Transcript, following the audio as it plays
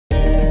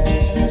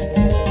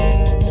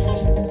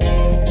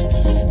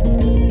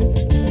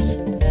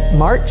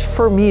March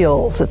for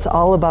Meals. It's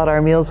all about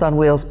our Meals on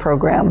Wheels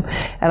program.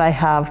 And I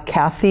have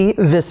Kathy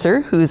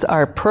Visser, who's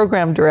our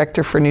program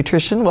director for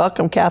nutrition.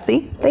 Welcome, Kathy.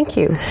 Thank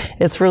you.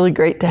 It's really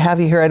great to have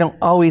you here. I don't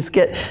always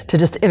get to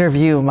just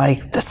interview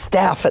the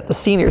staff at the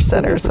Senior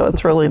Center, so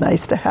it's really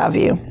nice to have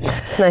you.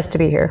 It's nice to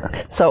be here.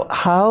 So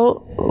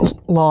how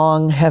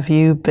long have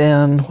you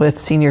been with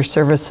Senior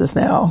Services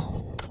now?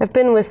 I've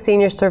been with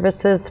Senior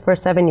Services for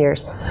 7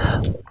 years.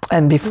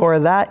 And before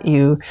that,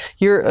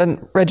 you're a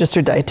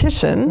registered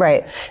dietitian.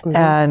 Right. Mm-hmm.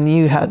 And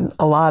you had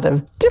a lot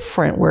of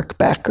different work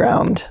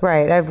background.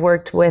 Right. I've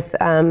worked with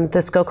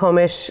the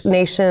Skokomish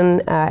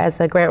Nation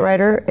as a grant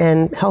writer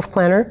and health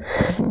planner.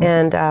 Mm-hmm.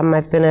 And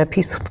I've been a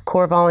Peace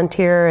Corps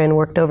volunteer and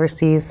worked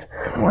overseas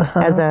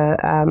as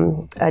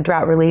a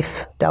drought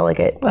relief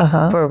delegate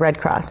for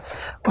Red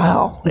Cross.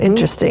 Wow. Mm-hmm.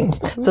 Interesting.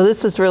 So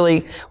this is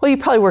really, well, you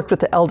probably worked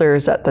with the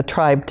elders at the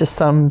tribe to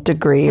some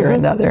degree or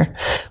another.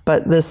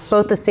 But this...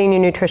 Both the senior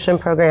nutrition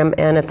program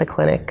and at the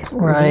clinic.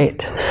 Right.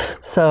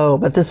 So,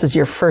 but this is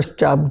your first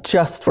job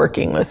just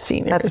working with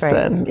seniors. That's right.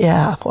 And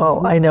yeah,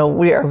 well, I know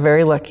we are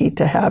very lucky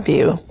to have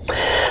you.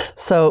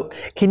 So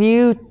can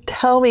you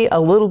tell me a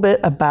little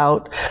bit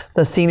about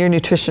the senior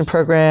nutrition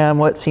program,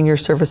 what Senior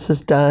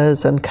Services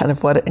does, and kind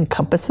of what it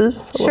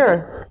encompasses?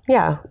 Sure.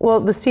 Yeah. Well,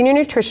 the senior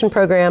nutrition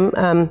program,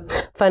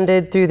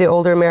 funded through the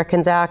Older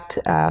Americans Act,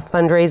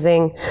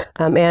 fundraising,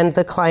 and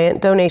the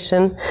client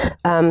donation,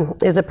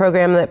 is a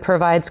program that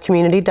provides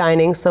community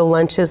dining, so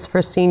lunches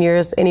for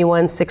seniors,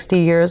 anyone 60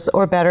 years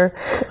or better,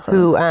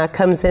 who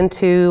comes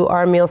into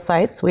our meal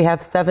sites. We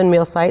have 7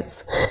 meal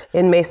sites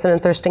in Mason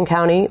and Thurston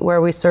County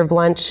where we serve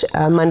lunch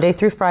Monday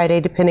through Friday,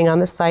 depending on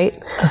the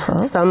site.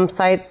 Some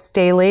sites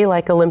daily,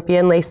 like Olympia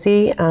and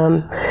Lacey,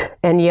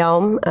 and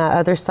Yelm.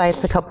 Other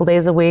sites a couple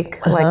days a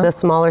week, like the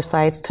smaller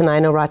sites,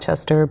 Tenino,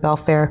 Rochester,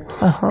 Belfair,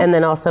 and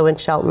then also in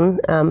Shelton,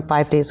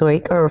 5 days a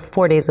week, or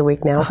 4 days a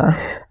week now.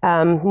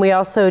 We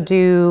also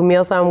do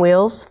Meals on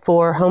Wheels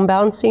for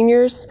homebound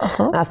seniors,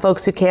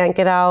 folks who can't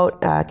get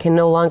out, can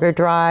no longer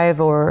drive,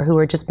 or who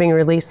are just being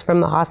released from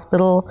the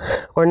hospital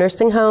or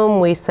nursing home.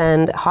 We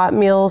send hot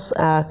meals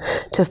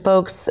to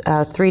folks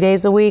 3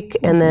 days a week,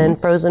 and then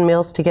frozen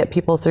meals to get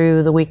people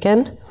through the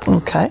weekend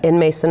in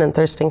Mason and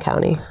Thurston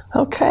County.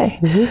 Okay.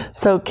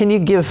 So can you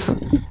give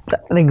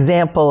an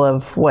example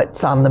of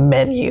what's on the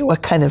menu?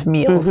 What kind of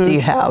meals do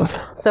you have?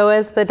 So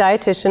as the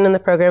dietitian and the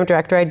program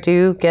director, I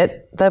do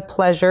get the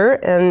pleasure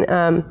and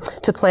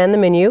to plan the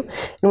menu.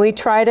 And we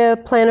try to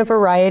plan a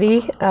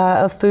variety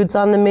of foods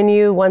on the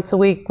menu. Once a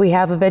week we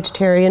have a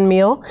vegetarian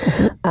meal.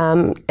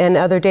 And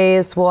other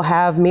days we'll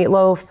have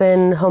meatloaf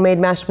and homemade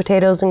mashed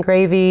potatoes and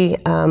gravy.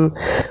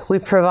 We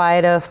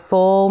provide a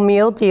full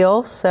meal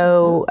deal.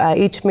 So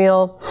each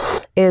meal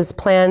is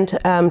planned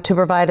to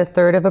provide a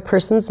third of a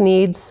person's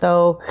needs.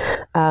 So,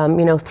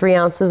 3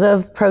 ounces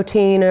of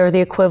protein or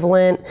the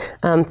equivalent,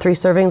 3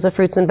 servings of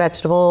fruits and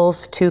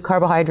vegetables, 2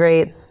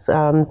 carbohydrates,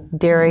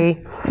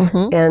 dairy,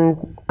 and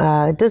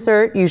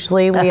dessert.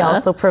 Usually we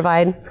also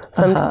provide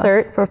some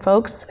dessert for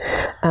folks.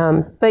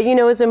 But,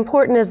 as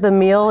important as the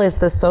meal is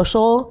the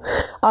social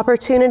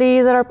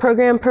opportunity that our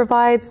program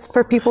provides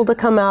for people to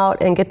come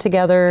out and get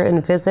together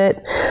and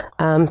visit,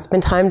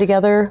 spend time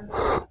together.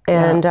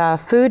 And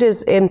food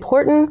is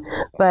important,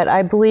 but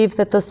I believe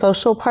that the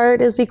social part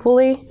is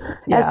equally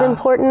as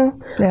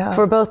important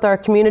for both our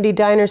community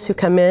diners who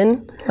come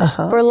in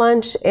for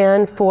lunch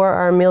and for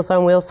our Meals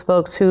on Wheels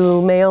folks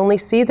who may only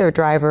see their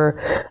driver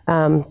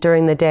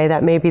during the day.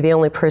 That may be the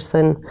only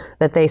person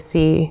that they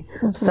see.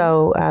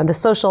 So the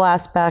social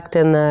aspect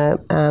and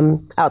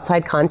the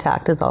outside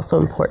contact is also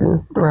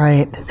important.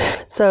 Right.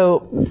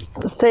 So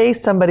say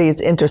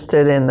somebody's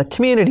interested in the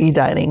community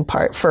dining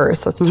part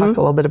first. Let's talk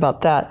a little bit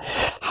about that.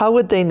 How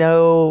would they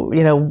know,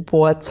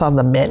 what's on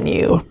the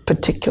menu,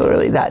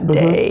 particularly that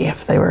day,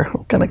 if they were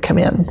going to come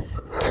in?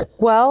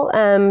 Well,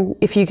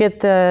 if you get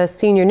the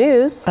senior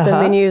news, the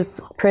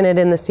menu's printed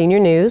in the senior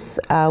news.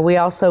 We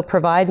also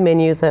provide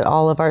menus at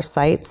all of our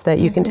sites that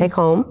you can take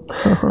home.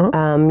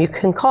 You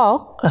can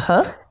call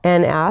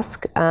and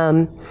ask.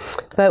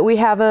 But we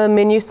have a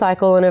menu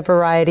cycle and a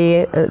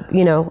variety,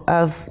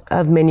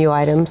 of menu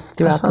items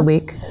throughout the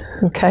week.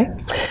 Okay.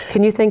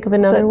 Can you think of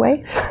another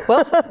way?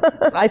 Well,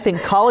 I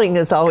think calling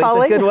is always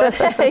a good one.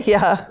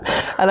 Yeah.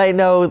 And I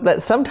know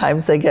that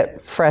sometimes they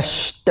get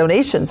fresh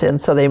donations in,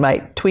 so they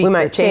might tweak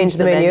or change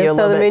the menu.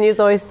 So the menu is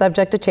always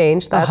subject to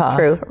change. That's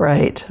true.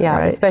 Right. Yeah,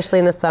 right. Especially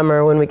in the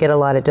summer when we get a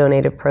lot of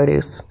donated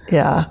produce.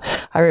 Yeah.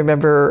 I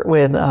remember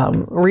when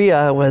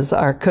Rhea was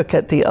our cook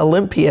at the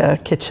Olympia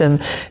kitchen,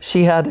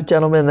 she had a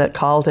gentleman that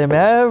called him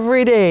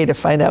every day to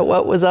find out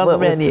what was on the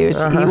menu.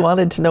 He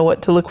wanted to know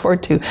what to look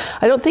forward to.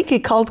 I don't think he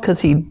called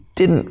because he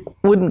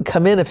wouldn't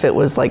come in if it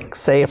was like,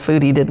 say, a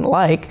food he didn't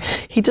like.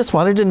 He just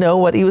wanted to know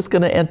what he was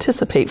going to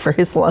anticipate for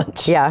his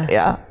lunch.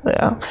 Yeah.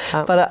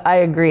 But I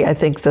agree. I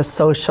think the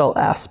social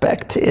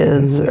aspect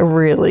is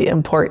really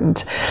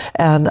important.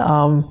 And,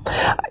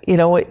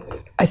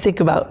 I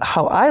think about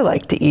how I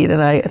like to eat, and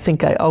I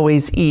think I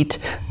always eat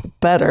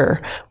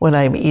better when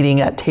I'm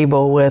eating at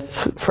table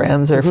with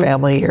friends or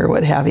family or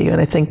what have you.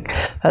 And I think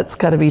that's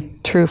got to be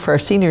true for our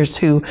seniors,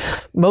 who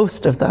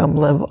most of them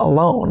live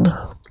alone.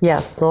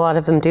 Yes, a lot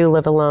of them do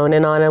live alone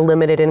and on a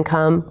limited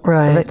income of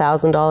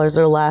 $1,000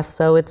 or less.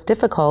 So it's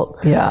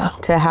difficult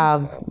to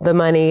have the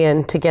money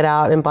and to get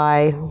out and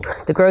buy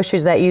the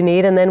groceries that you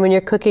need. And then when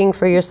you're cooking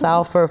for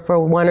yourself or for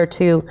one or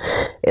two,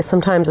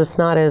 sometimes it's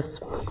not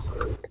as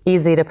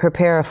easy to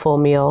prepare a full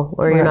meal,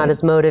 or you're not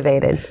as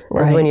motivated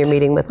as when you're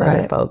meeting with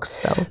other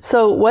folks.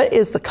 So what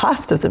is the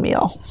cost of the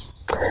meal?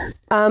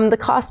 The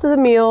cost of the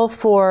meal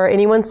for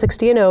anyone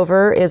 60 and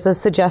over is a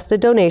suggested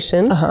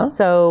donation.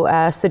 So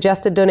a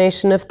suggested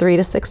donation of $3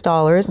 to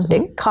 $6.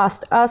 It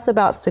cost us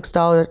about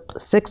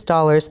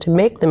 $6 to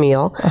make the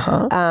meal,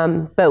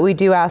 but we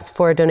do ask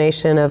for a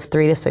donation of $3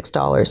 to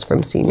 $6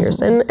 from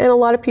seniors, and a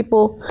lot of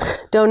people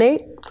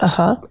donate.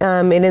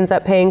 It ends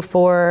up paying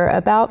for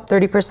about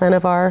 30%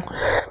 of our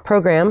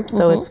program,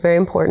 so it's very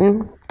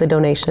important, the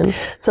donation.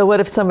 So what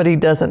if somebody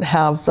doesn't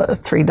have the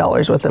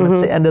 $3 with them?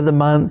 It's the end of the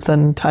month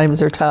and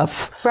times are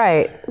tough.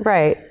 Right.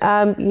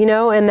 You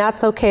know, and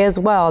that's okay as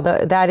well.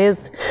 That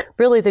is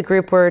really the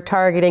group we're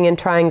targeting and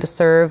trying to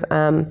serve.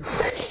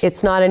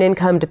 It's not an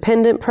income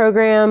dependent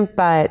program,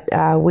 but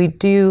we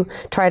do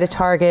try to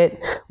target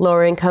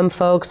lower income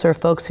folks or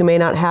folks who may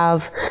not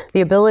have the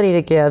ability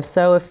to give.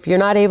 So if you're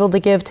not able to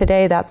give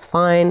today, that's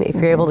fine. If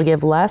you're able to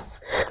give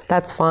less,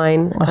 that's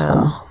fine.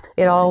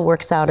 It all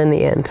works out in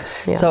the end.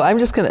 So I'm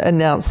just going to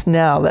announce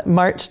now that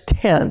March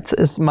 10th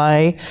is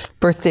my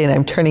birthday and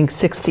I'm turning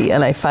 60,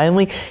 and I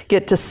finally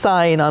get to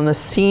sign on the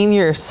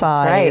senior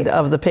side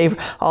of the paper.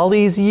 All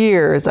these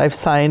years I've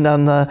signed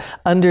on the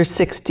under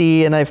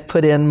 60, and I've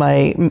put in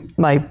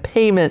my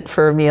payment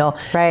for a meal.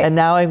 And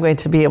now I'm going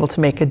to be able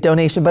to make a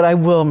donation, but I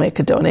will make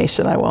a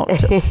donation. I won't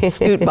just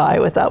scoot by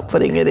without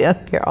putting it in.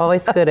 You're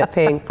always good at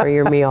paying for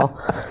your meal.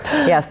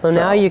 So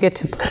now you get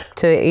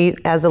to eat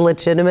as a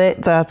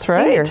legitimate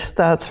senior.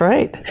 That's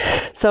right.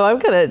 So I'm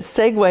going to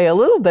segue a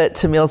little bit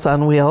to Meals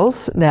on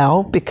Wheels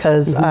now,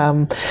 because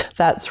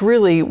that's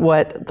really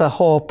what the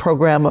whole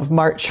program of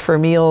March for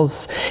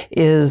Meals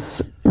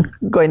is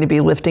going to be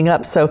lifting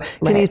up. So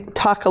can you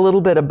talk a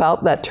little bit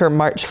about that term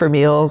March for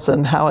Meals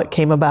and how it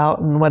came about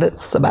and what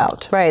it's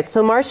about?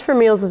 So March for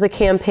Meals is a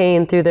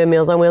campaign through the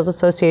Meals on Wheels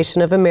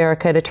Association of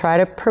America to try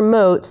to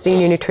promote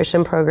senior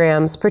nutrition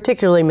programs,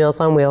 particularly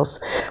Meals on Wheels,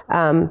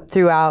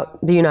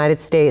 throughout the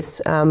United States.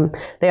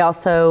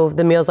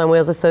 The Meals on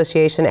Wheels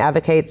Association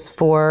advocates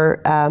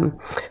for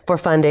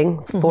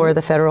funding, for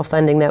the federal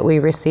funding that we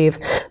receive.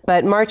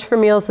 But March for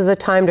Meals is a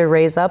time to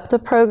raise up the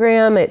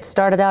program. It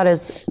started out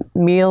as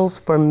Meals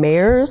for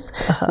Mayors,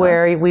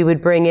 where we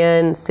would bring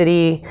in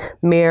city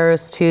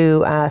mayors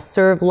to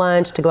serve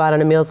lunch, to go out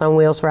on a Meals on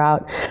Wheels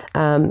route.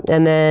 And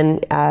then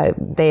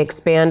they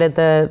expanded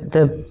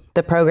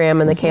the program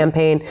and the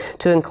campaign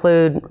to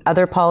include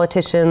other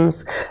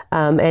politicians.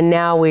 And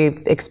now we've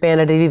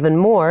expanded it even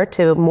more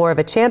to more of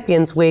a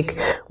Champions Week,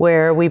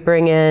 where we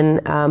bring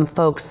in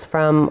folks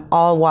from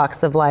all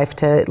walks of life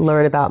to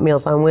learn about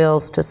Meals on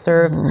Wheels, to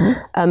serve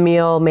a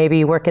meal,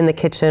 maybe work in the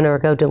kitchen or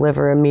go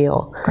deliver a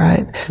meal.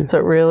 So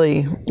it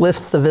really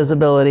lifts the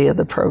visibility of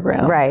the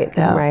program.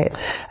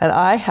 And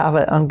I have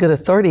it on good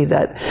authority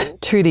that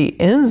Trudy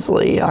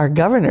Inslee, our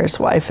governor's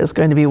wife, is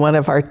going to be one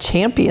of our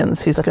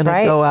champions who's going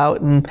to go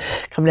out and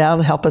come down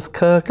and help us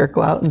cook or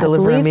go out and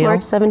deliver a meal.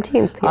 March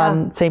 17th.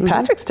 On St.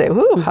 Patrick's Day.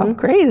 Ooh, how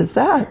great is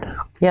that?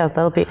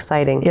 That'll be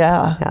exciting.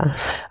 I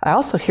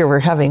also hear we're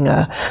having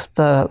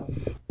the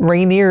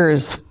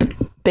Rainiers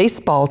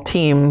baseball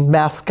team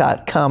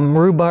mascot come,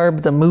 Rhubarb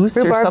the Moose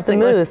or something.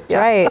 Rhubarb the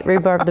Moose,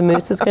 Rhubarb the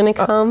Moose is going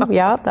to come.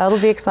 That'll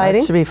be exciting.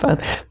 That should be fun.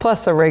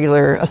 Plus a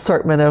regular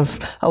assortment of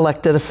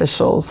elected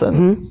officials,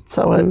 and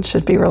so it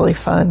should be really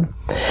fun.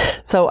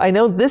 So I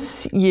know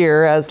this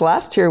year, as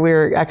last year, we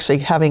were actually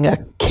having a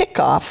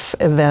kickoff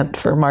event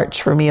for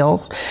March for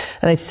Meals,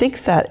 and I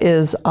think that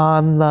is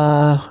on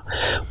the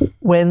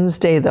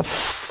Wednesday the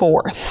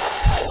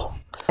 4th.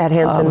 At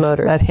Hanson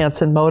Motors. At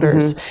Hanson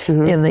Motors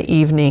in the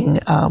evening,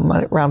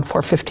 around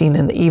 4:15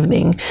 in the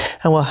evening.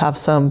 And we'll have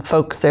some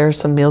folks there,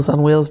 some Meals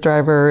on Wheels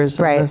drivers,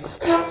 and this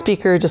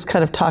speaker just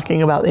kind of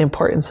talking about the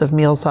importance of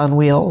Meals on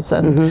Wheels,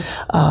 and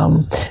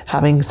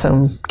having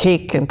some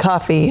cake and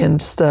coffee and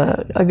just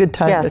a good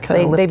time to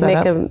kind of lift that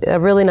up. They make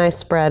a really nice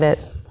spread at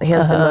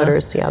Hanson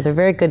Motors. They're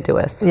very good to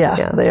us.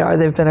 They are.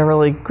 They've been a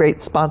really great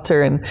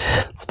sponsor and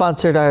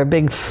sponsored our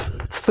big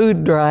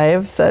food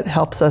drive that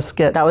helps us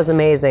get that was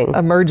amazing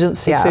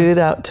emergency food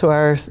out to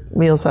our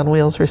Meals on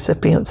Wheels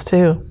recipients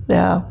too.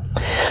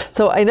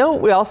 So I know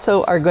we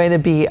also are going to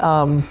be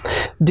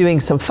doing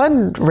some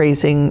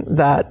fundraising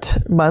that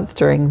month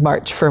during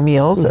March for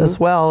Meals as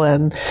well.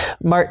 And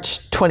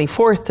March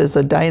 24th is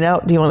a dine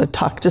out. Do you want to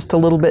talk just a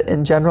little bit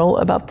in general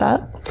about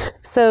that?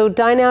 So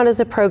Dine Out is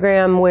a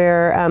program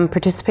where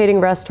participating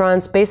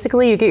restaurants,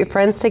 basically you get your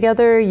friends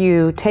together,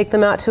 you take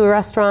them out to a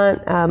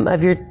restaurant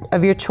of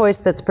your choice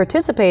that's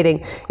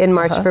participating in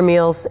March for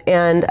Meals,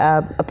 and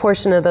a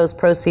portion of those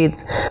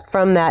proceeds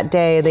from that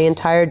day, the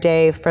entire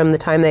day from the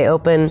time they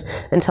open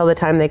until the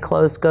time they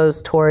close,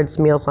 goes towards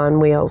Meals on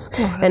Wheels.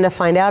 And to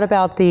find out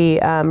about the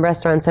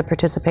restaurants that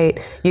participate,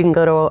 you can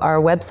go to our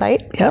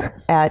website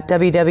at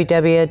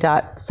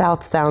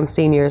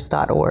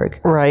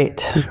www.southsoundseniors.org.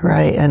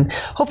 Right. And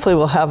hopefully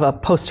we'll have a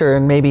poster,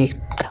 and maybe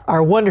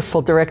our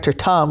wonderful director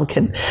Tom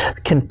can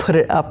put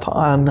it up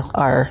on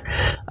our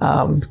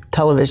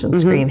television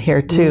screen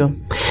here too.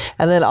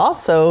 And then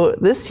also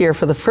this year,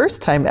 for the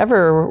first time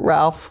ever,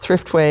 Ralph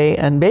Thriftway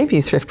and Baby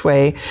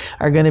Thriftway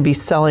are going to be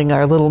selling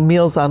our little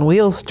Meals on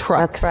Wheels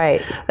trucks.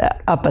 That's right.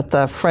 Up at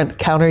the front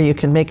counter, you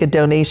can make a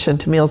donation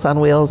to Meals on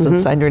Wheels and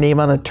sign your name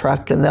on a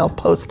truck, and they'll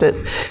post it,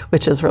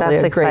 which is really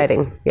a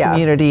exciting. Great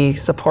community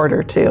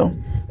supporter too.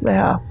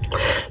 Yeah.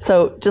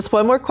 So just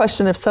one more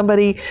question. If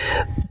somebody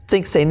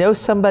thinks they know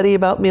somebody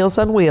about Meals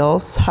on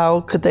Wheels,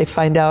 how could they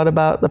find out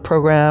about the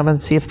program and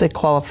see if they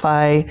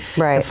qualify?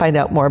 Right. And find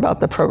out more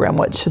about the program?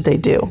 What should they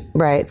do?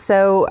 Right.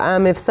 So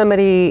if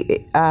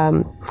somebody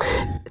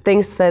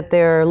thinks that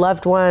their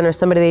loved one or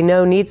somebody they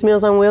know needs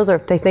Meals on Wheels, or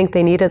if they think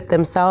they need it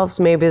themselves,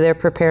 maybe they're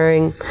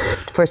preparing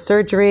for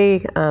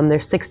surgery, they're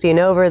 60 and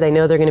over, they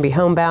know they're going to be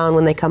homebound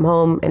when they come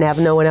home and have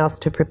no one else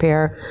to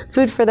prepare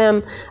food for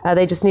them,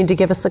 they just need to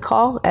give us a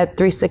call at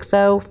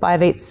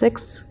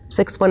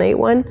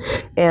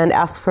 360-586-6181 and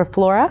ask for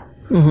Flora.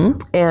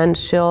 And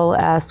she'll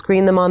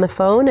screen them on the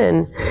phone,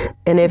 and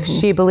if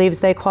she believes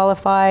they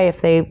qualify,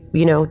 if they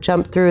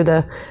jump through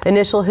the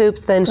initial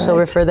hoops, then she'll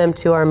refer them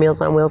to our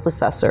Meals on Wheels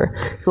assessor,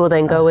 who will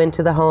then go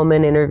into the home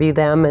and interview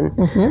them and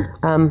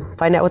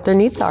find out what their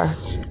needs are.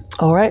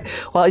 All right.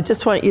 Well, I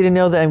just want you to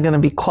know that I'm going to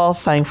be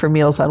qualifying for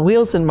Meals on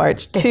Wheels in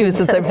March too,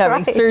 since I'm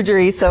having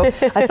surgery. So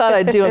I thought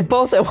I'd do it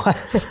both at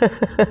once.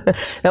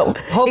 Now,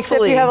 hopefully,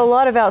 except you have a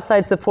lot of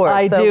outside support.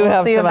 I do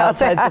have some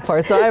outside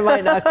support, so I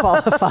might not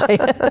qualify.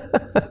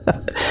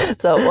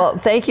 So, well,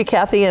 thank you,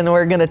 Kathy, and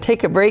we're going to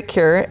take a break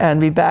here and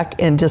be back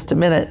in just a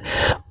minute.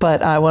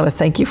 But I want to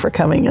thank you for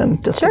coming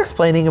and just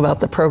explaining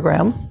about the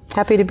program.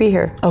 Happy to be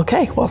here.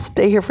 Okay. Well,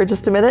 stay here for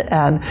just a minute,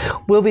 and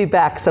we'll be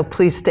back. So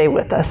please stay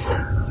with us.